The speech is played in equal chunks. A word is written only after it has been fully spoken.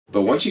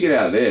But once you get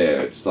out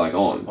there, it's like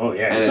on. Oh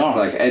yeah,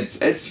 and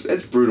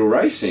it's brutal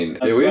racing.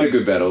 Yeah, we had a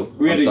good battle.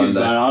 We had a good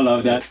battle. I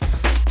love that.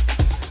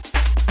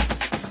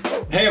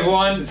 Hey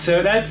everyone,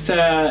 so that's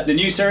the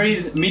new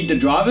series, Meet the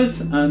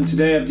Drivers, and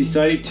today I've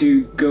decided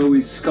to go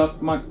with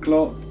Scott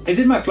McLaughlin. Is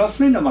it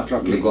McLaughlin or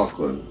McLaughlin?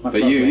 McLaughlin.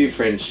 But you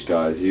French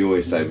guys, you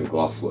always say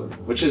McLaughlin,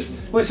 which is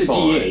what's a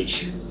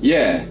GH?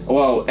 Yeah,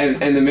 well,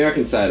 and the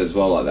Americans say it as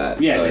well like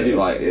that. Yeah, so, they do.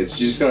 Like, you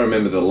just got to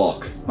remember the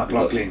lock.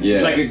 McLaughlin. Yeah.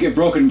 It's like a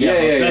broken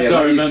gearbox. That's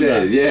what I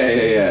remember.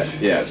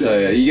 Yeah. So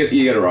you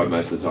get it right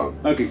most of the time.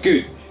 Okay,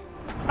 good.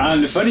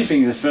 And the funny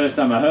thing, the first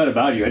time I heard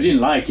about you, I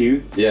didn't like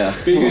you. Yeah.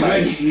 Because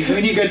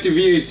when you got to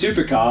V8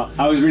 Supercar,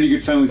 I was really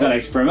good friends with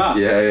Alex Prema.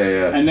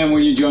 Yeah. And then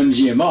when you joined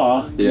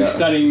GMR, you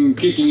started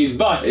kicking his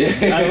butt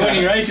and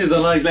winning races.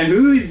 I'm like,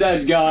 who is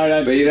that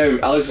guy? But you know,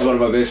 Alex is one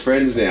of my best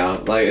friends now.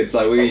 Like, it's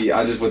like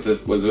I just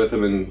was with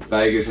him in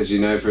Vegas, as you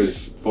know, for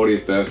his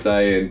 40th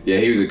birthday, and yeah,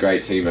 he was a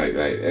great teammate,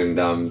 mate. And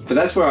but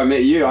that's where I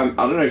met you. I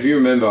don't know if you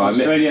remember.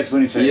 Australia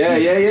 2015.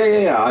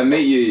 Yeah. I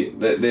met you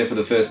there for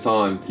the first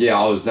time.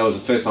 Yeah, that was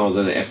the first time I was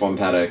in an F1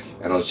 paddock,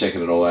 and I was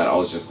checking it all out. I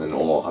was just in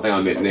awe. I think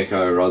I met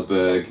Nico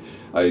Rosberg.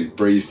 I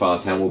breezed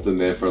past Hamilton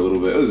there for a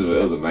little bit. It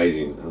was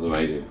amazing. It was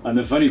amazing. And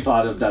the funny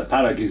part of that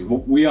paddock is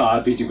we are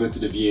happy to go to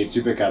the V8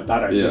 Supercar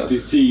paddock just to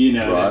see,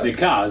 the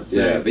cars. So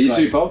yeah, but you're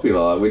too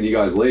popular. When you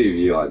guys leave,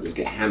 you just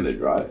get hammered,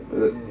 right?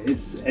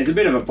 It's a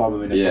bit of a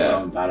problem in the Formula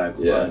 1 paddock.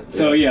 Yeah.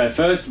 So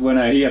first when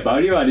I hear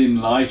about you, I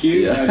didn't like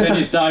you. And then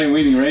you started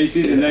winning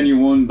races, and then you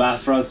won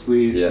Bathurst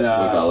with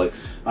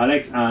Alex.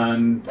 Alex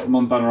and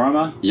Mont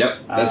Panorama.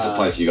 Yep, that's the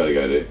place you got to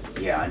go to.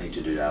 Yeah, I need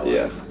to do that one.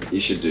 Yeah,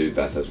 you should do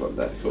Bathurst one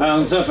day. Cool.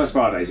 And Surfers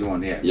Paradise you won,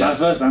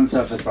 Bathurst and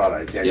Surfers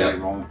Paradise, got it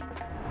wrong.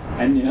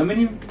 And how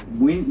many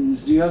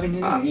wins do you have in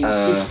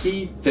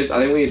 50? I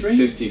think we had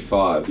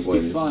 55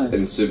 wins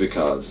in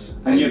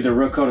supercars. And you have the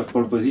record of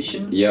pole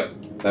position? Yep.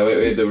 We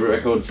had the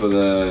record for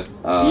the...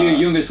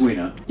 youngest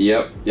winner?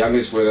 Yep,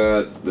 youngest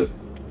winner, the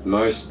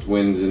most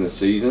wins in a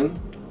season.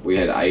 We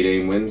had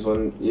 18 wins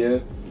one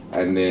year.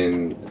 And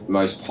then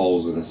most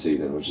poles in a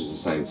season, which is the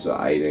same for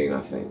 18,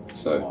 I think.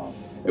 So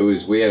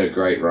we had a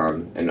great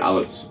run, and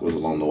Alex was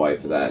along the way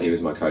for that. He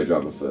was my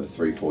co-driver for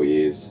 3-4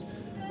 years.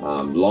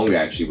 Longer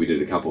actually, we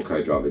did a couple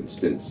co-driving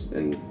stints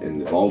in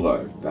the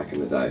Volvo back in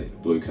the day.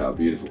 Blue car,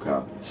 beautiful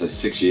car. So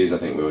 6 years I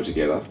think we were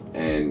together,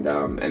 and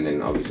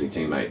then obviously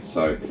teammates.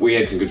 So we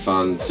had some good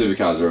fun.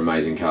 Supercars are an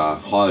amazing car.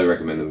 Highly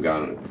recommend them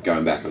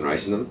going back and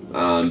racing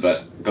them.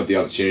 But got the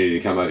opportunity to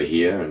come over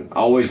here, and I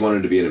always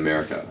wanted to be in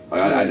America.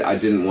 I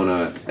didn't want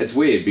to. It's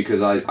weird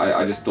because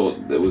I just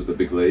thought that was the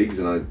big leagues,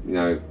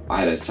 and I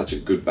had such a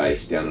good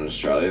base down in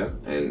Australia,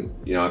 and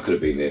I could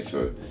have been there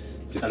for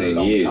 15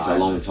 years, a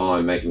long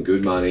time, making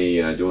good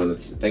money, doing the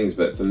things.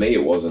 But for me,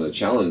 it wasn't a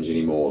challenge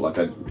anymore.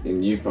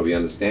 And you probably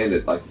understand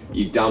it. Like,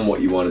 you've done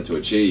what you wanted to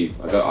achieve.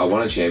 I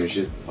won a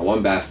championship. I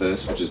won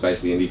Bathurst, which is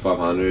basically Indy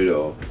 500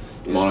 or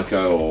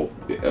Monaco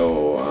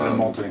or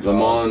Le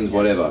Mans,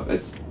 whatever.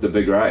 It's the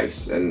big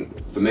race.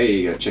 And for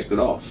me, I checked it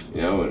off,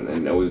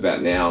 and it was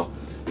about now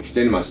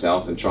extending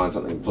myself and trying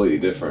something completely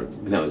different.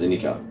 And that was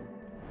IndyCar.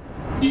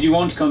 Did you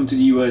want to come to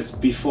the US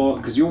before?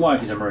 Because your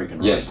wife is American,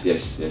 right?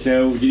 Yes.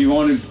 So did you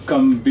want to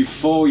come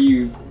before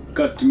you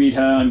got to meet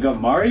her and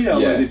got married, or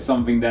was it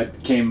something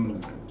that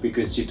came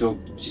because she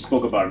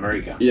spoke about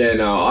America? Yeah,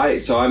 no.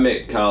 I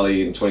met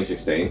Carly in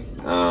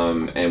 2016,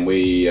 and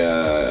we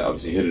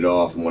obviously hit it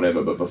off and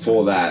whatever. But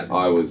before that,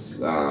 I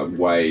was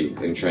way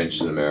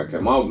entrenched in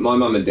America. My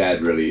mum and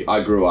dad really.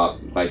 I grew up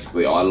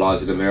basically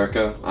idolizing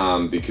America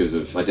because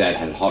of my dad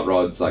had hot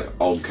rods, like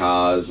old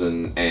cars,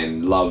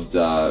 and loved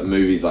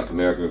movies like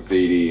American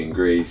Graffiti and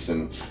Grease,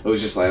 and it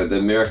was just like the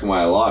American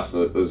way of life.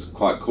 It was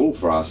quite cool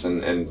for us,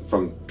 and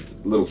from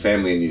little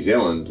family in New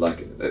Zealand,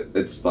 like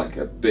it's like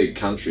a big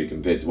country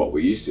compared to what we're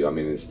used to. I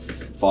mean, there's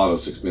 5 or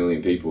 6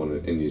 million people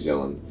in New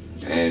Zealand,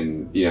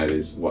 and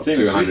there's what,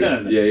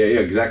 200. Yeah,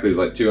 exactly. There's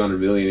like 200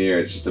 million here.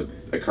 It's just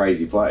a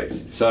crazy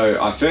place. So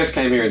I first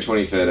came here in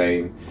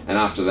 2013, and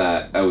after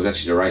that, I was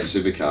actually to race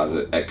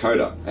supercars at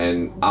COTA.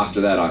 And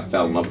after that, I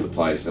fell in love with the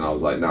place, and I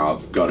was like, no,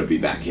 I've got to be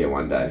back here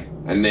one day.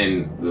 And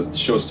then the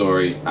short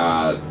story,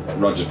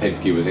 Roger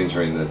Penske was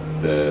entering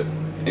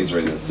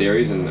the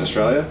series in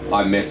Australia.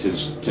 I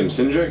messaged Tim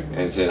Cindric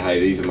and said, hey,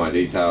 these are my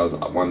details.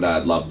 One day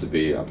I'd love to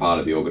be a part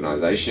of the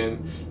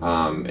organisation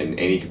in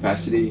any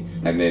capacity.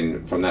 And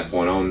then from that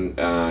point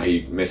on,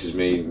 he messaged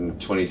me in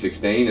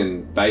 2016,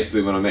 and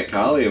basically when I met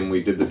Carly and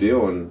we did the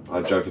deal, and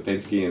I drove for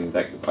Penske, and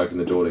that opened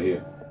the door to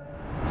here.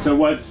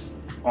 So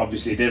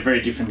obviously they're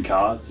very different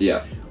cars.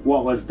 Yeah.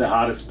 What was the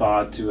hardest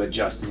part to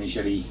adjust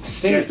initially? I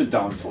think it's the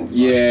downforce.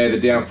 Yeah, the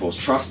downforce.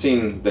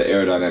 Trusting the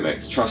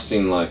aerodynamics.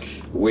 Trusting, like,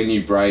 when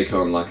you brake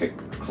on like a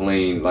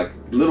clean, like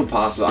little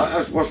passes.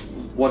 I've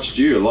watched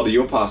a lot of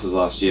your passes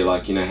last year,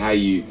 like, how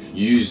you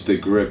use the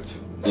grip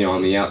you know,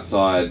 on the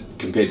outside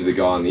compared to the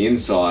guy on the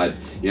inside,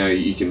 you know,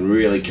 you can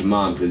really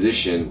command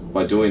position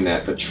by doing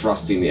that, but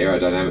trusting the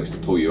aerodynamics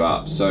to pull you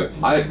up. So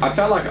I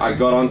felt like I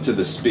got onto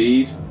the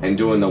speed and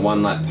doing the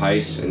 1 lap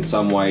pace in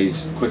some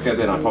ways quicker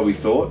than I probably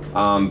thought,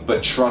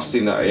 but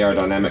trusting the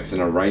aerodynamics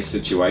in a race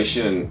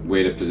situation and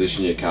where to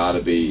position your car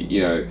to be,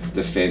 you know,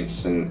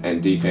 defense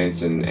and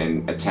defense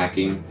and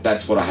attacking.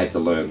 That's what I had to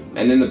learn.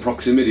 And then the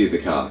proximity of the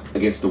car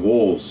against the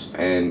walls.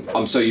 And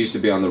I'm so used to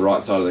be on the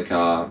right side of the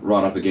car,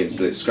 right up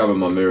against it, scrubbing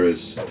my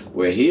mirrors.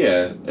 Where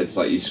here, it's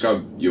like you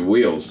scrub your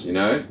wheels, you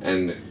know,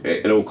 and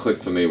it all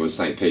clicked for me with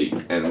St. Pete.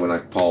 And when I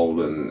polled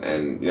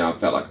and you know, I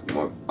felt like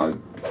I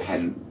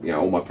had, you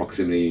know, all my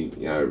proximity,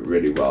 you know,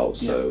 really well,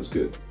 so it was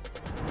good.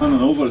 And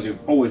on ovals, you've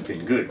always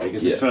been good,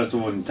 because the first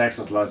oval in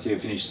Texas last year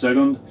finished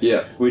second,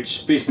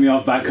 which pissed me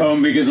off back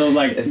home, because I was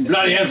like,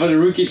 bloody hell, for the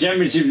rookie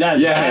championship,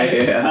 that's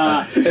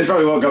bad. It's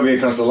probably what got me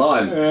across the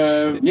line.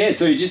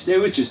 So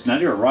it was just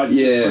natural, right?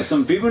 For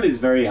some people it's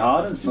very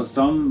hard, and for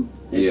some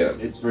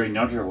it's very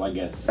natural, I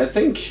guess. I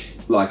think,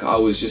 like, I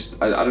was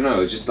just, I don't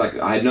know, just like,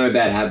 I had no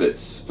bad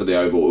habits for the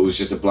oval. It was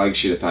just a blank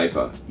sheet of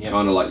paper,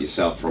 kind of like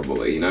yourself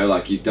probably, you know,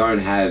 like you don't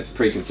have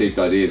preconceived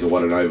ideas of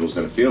what an oval is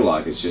going to feel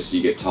like. It's just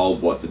you get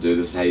told what to do.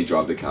 This is how you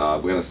drive the car.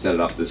 We're going to set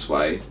it up this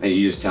way, and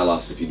you just tell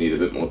us if you need a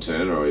bit more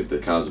turn or if the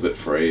car's a bit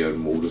free,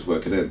 and we'll just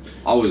work it in.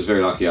 I was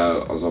very lucky. I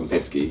was on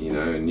Penske, you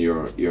know, and you're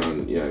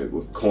on, you know,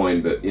 with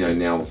Coyne, but you know,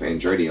 now with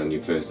Andretti on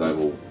your first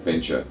oval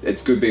venture.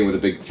 It's good being with a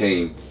big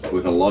team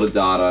with a lot of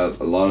data,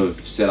 a lot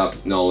of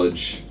setup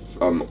knowledge.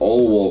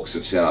 All walks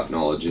of setup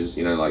knowledges,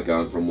 you know, like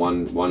going from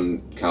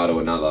one car to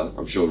another.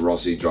 I'm sure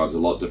Rossi drives a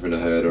lot different to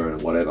Herder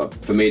and whatever.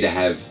 For me to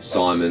have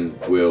Simon,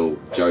 Will,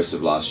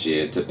 Joseph last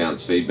year to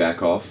bounce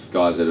feedback off,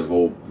 guys that have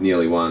all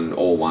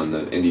won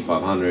the Indy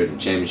 500 and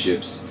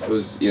championships, it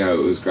was, you know,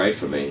 it was great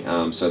for me.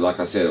 So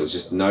like I said, it was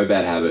just no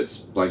bad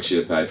habits, blank sheet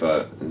of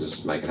paper, and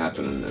just make it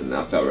happen, and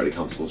I felt really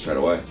comfortable straight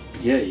away.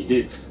 Yeah, you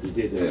did.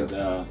 And,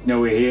 now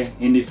we're here,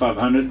 Indy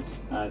 500.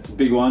 It's a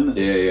big one.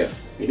 Yeah.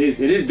 It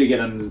is bigger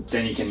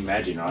than you can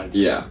imagine, right?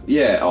 Yeah.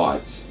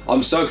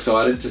 I'm so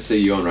excited to see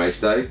you on race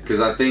day, because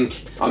I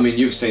think, I mean,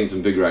 you've seen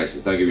some big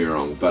races, don't get me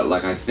wrong, but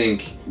like, I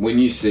think when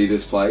you see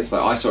this place,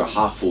 like I saw it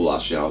half full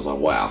last year, I was like,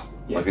 wow.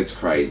 Like, it's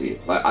crazy.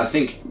 Like, I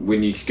think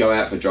when you go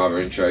out for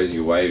driver intros,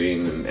 you're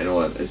waving and all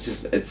that, it's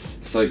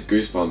so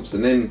goosebumps.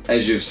 And then,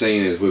 as you've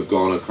seen, as we've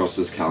gone across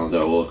this calendar,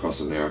 all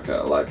across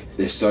America, like,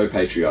 they're so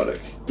patriotic.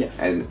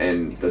 Yes.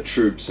 And the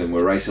troops, and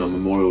we're racing on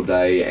Memorial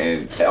Day,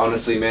 and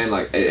honestly, man,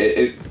 like,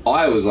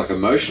 I was like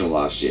emotional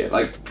last year,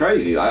 like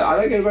crazy. I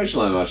don't get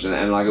emotional that much,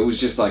 and like, it was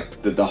just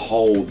like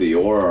the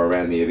aura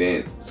around the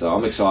event. So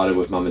I'm excited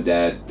with Mum and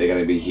Dad. They're going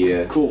to be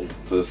here. Cool.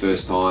 For the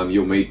first time.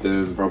 You'll meet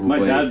them probably. My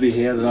dad be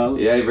here as well.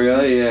 Yeah,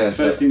 really? Yeah.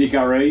 First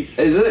IndyCar race.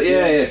 Is it?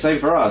 Yeah, same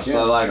for us. Yeah.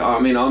 So like, I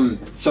mean,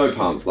 I'm so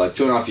pumped. Like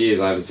 2.5 years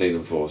I haven't seen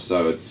them for,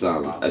 so it's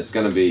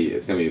gonna be a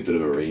bit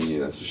of a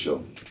reunion, that's for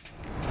sure.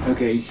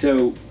 Okay,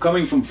 so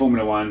coming from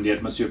Formula One, the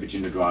atmosphere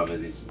between the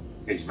drivers is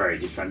very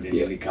different in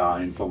IndyCar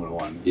and in Formula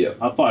One. Yeah.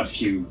 Apart a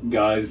few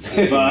guys,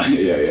 but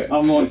I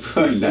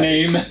won't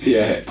name.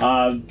 Yeah.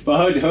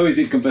 But how is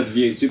it compared to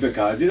V8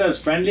 supercars? Is it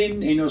as friendly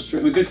in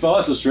Australia? Because for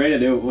us,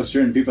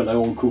 Australian people are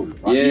all cool.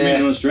 Right? Yeah. You meet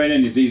an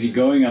Australian, it's easy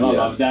going, and I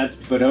love that.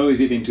 But how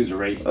is it into the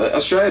race?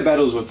 Australia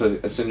battles with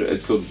a syndrome.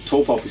 It's called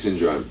tall poppy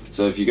syndrome.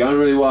 So if you're going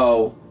really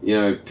well, you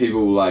know,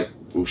 people like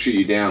will shoot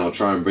you down or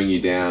try and bring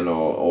you down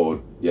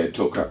or you know,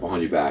 talk crap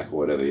behind your back or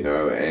whatever, you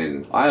know,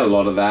 and I had a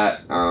lot of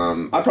that.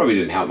 I probably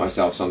didn't help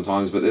myself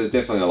sometimes, but there's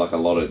definitely like a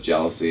lot of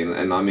jealousy,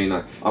 and I mean,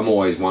 I'm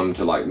always one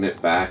to like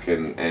nip back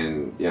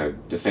and you know,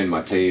 defend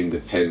my team,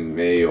 defend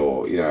me,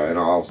 or you know, and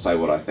I'll say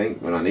what I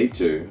think when I need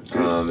to,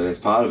 and it's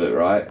part of it,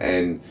 right?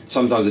 And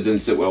sometimes it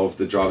didn't sit well with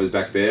the drivers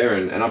back there,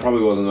 and I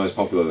probably wasn't the most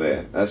popular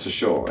there, that's for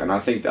sure, and I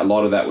think a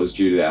lot of that was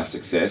due to our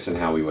success and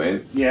how we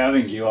went. Yeah, I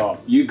think you are.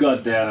 You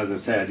got there, as I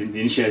said,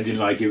 initially I didn't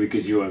like you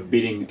because you were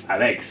beating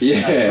Alex.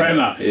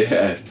 Yeah.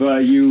 Yeah.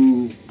 But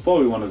you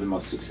probably one of the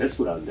most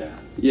successful out there.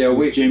 Yeah,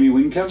 Jamie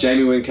Whincup.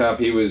 Jamie Whincup,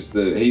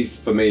 he's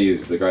for me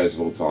is the greatest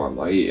of all time.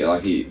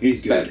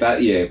 He's good.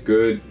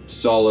 Good,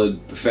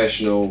 solid,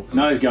 professional.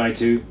 Nice guy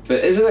too.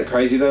 But isn't it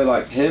crazy though?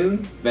 Like him,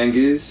 Van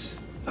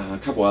Gis, a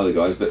couple other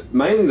guys, but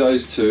mainly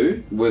those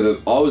two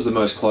I was the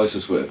most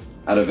closest with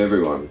out of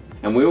everyone,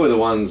 and we were the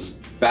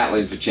ones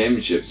battling for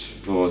championships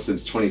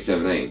since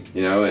 2017.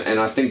 You know, and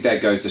I think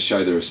that goes to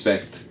show the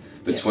respect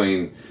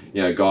between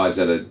you know, guys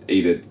that are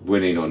either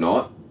winning or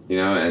not, you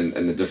know,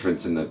 and the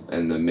difference in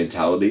the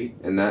mentality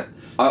in that.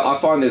 I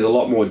find there's a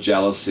lot more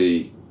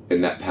jealousy in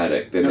that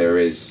paddock than there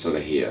is sort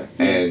of here.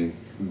 And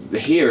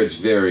here it's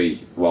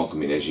very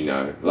welcoming, as you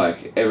know,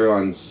 like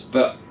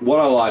but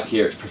what I like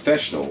here, it's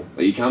professional.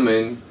 Like, you come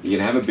in, you can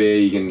have a beer,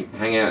 you can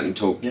hang out and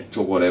talk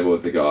whatever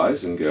with the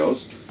guys and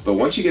girls. But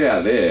once you get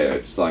out there,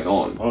 it's like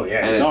on. Oh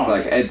yeah, and it's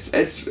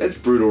like it's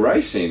brutal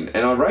racing,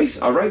 and I rate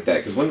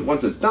that because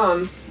once it's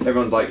done,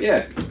 everyone's like,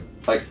 yeah.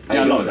 Like,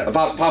 I love that.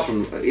 Apart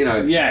from, you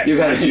know, you've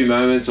had a few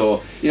moments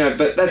or, you know,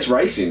 but that's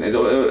racing. It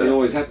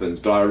always happens.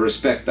 But I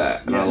respect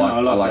that. And I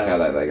like how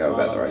they go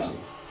about the racing.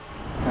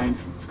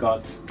 Thanks,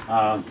 Scott.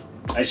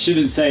 I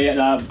shouldn't say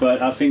that,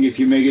 but I think if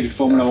you make it to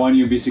Formula One,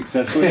 you'll be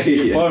successful.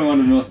 You're probably one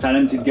of the most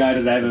talented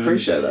guys that I've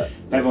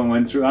ever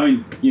went through. I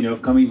mean, you know,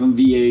 coming from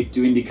V8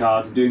 to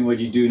IndyCar to doing what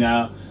you do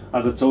now.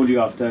 As I told you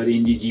after the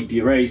Indy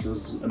GP race, I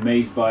was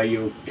amazed by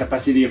your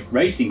capacity of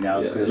racing now.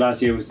 Because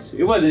last year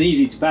it wasn't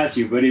easy to pass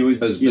you, but it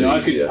was you know,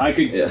 I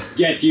could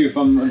get you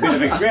from a bit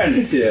of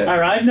experience. All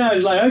right, now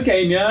it's like,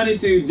 okay, now I need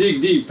to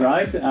dig deep,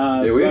 right?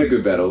 We had a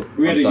good battle.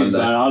 We had a good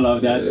battle. I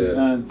love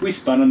that. We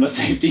spun on the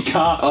safety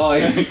car. Oh,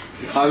 yeah.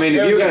 I mean,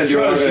 if you're going to do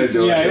it, I'm going to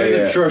do it. Yeah, it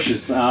was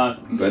atrocious.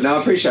 But no,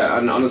 I appreciate it.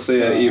 And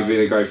honestly, you've been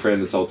a great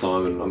friend this whole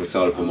time, and I'm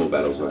excited for more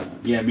battles, man.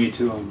 Yeah, me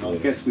too. I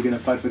guess we're going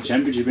to fight for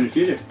championship in the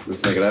future.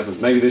 Let's make it happen.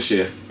 Maybe this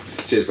year.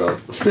 Cheers,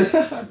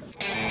 brother.